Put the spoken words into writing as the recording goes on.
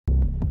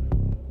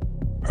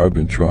I've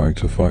been trying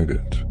to fight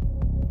it.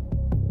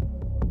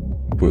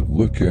 But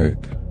look at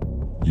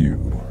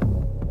you.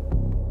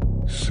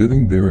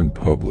 Sitting there in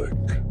public.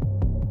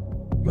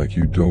 Like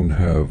you don't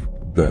have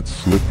that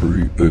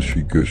slippery,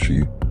 gushy,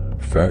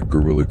 fat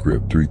Gorilla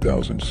Grip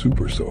 3000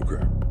 Super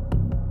Soaker.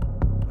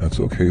 That's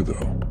okay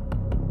though.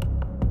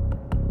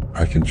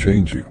 I can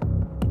change you.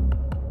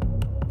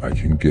 I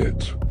can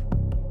get you.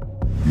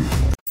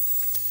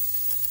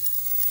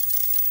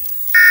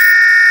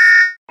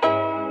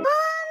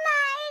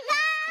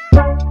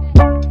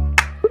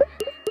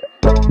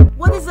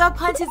 What is up,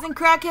 hunties and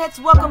crackheads?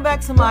 Welcome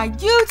back to my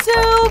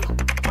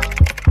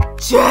YouTube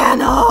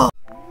channel.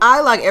 I,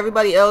 like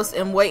everybody else,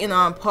 am waiting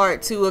on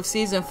part 2 of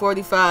season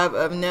 45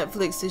 of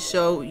Netflix's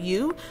show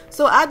You.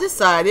 So I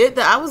decided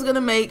that I was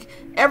gonna make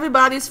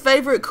everybody's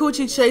favorite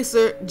coochie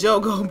chaser, Joe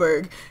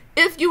Goldberg.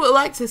 If you would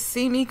like to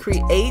see me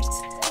create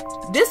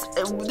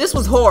this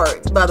was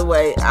hard, by the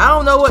way. I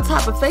don't know what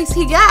type of face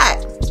he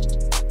got,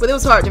 but it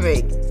was hard to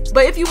make.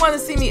 But if you want to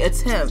see me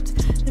attempt,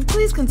 then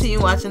please continue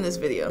watching this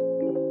video.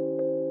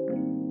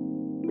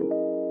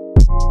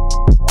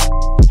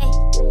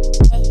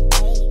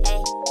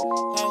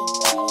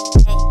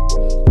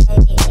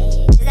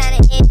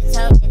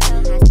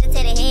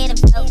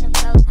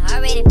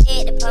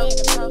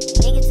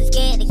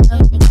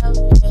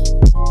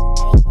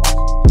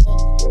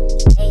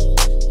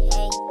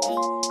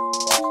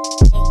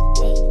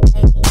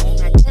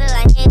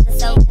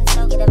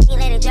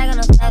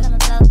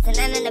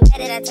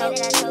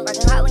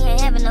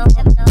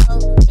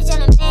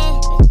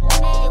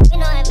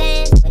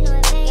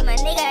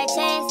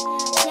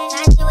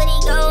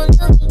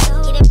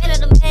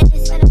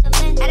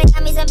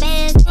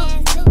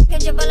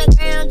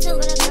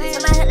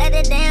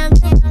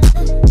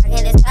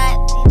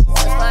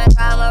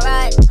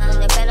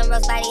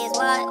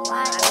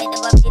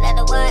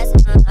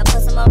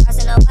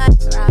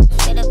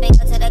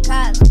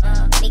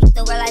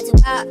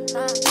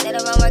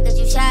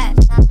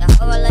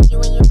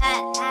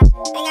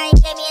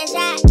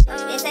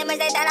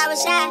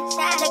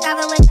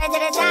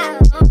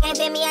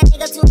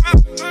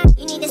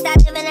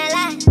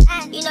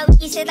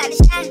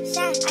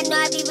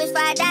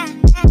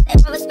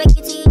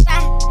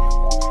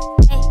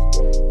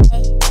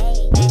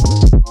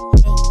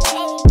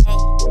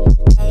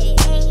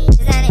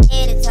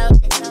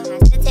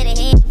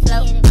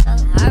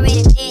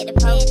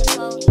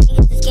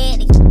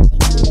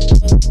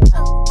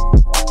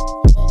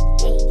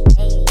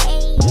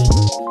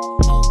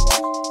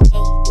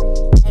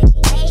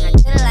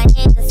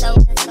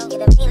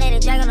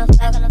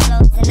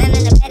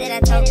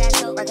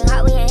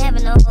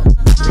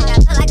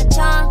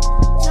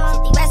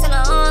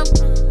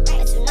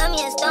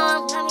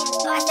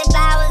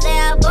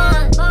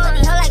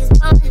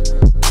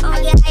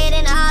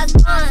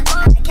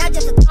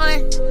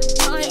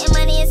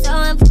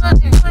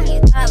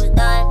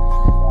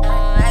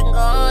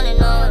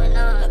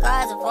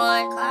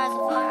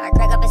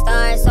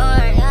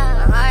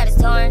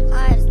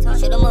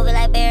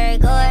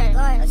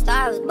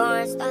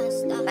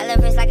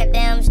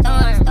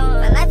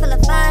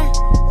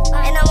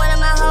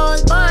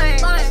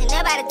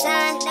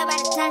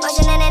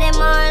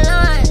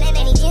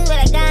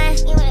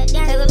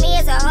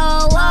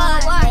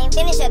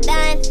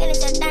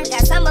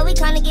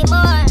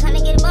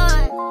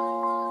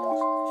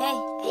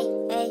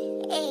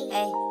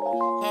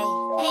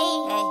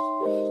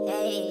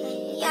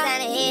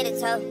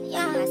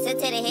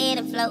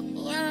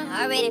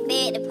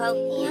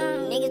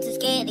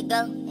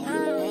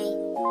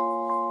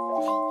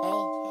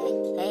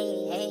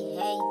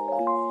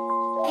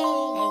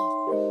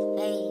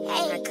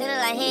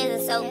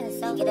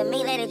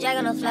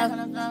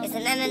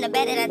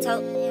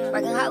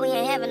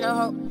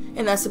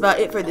 And that's about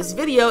it for this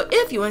video.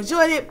 If you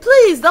enjoyed it,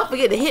 please don't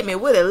forget to hit me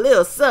with a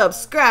little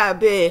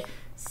subscribe and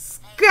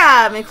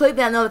click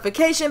that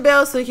notification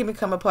bell so you can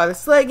become a part of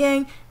Slay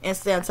Gang and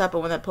stay on top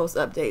of when I post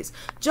updates.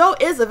 Joe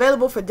is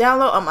available for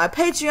download on my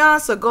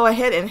Patreon, so go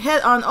ahead and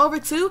head on over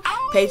to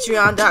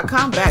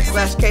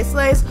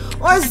patreon.com/kslays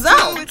or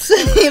Zone.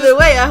 Either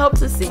way, I hope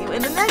to see you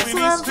in the next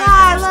one. Bye.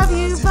 I love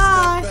you. Bye.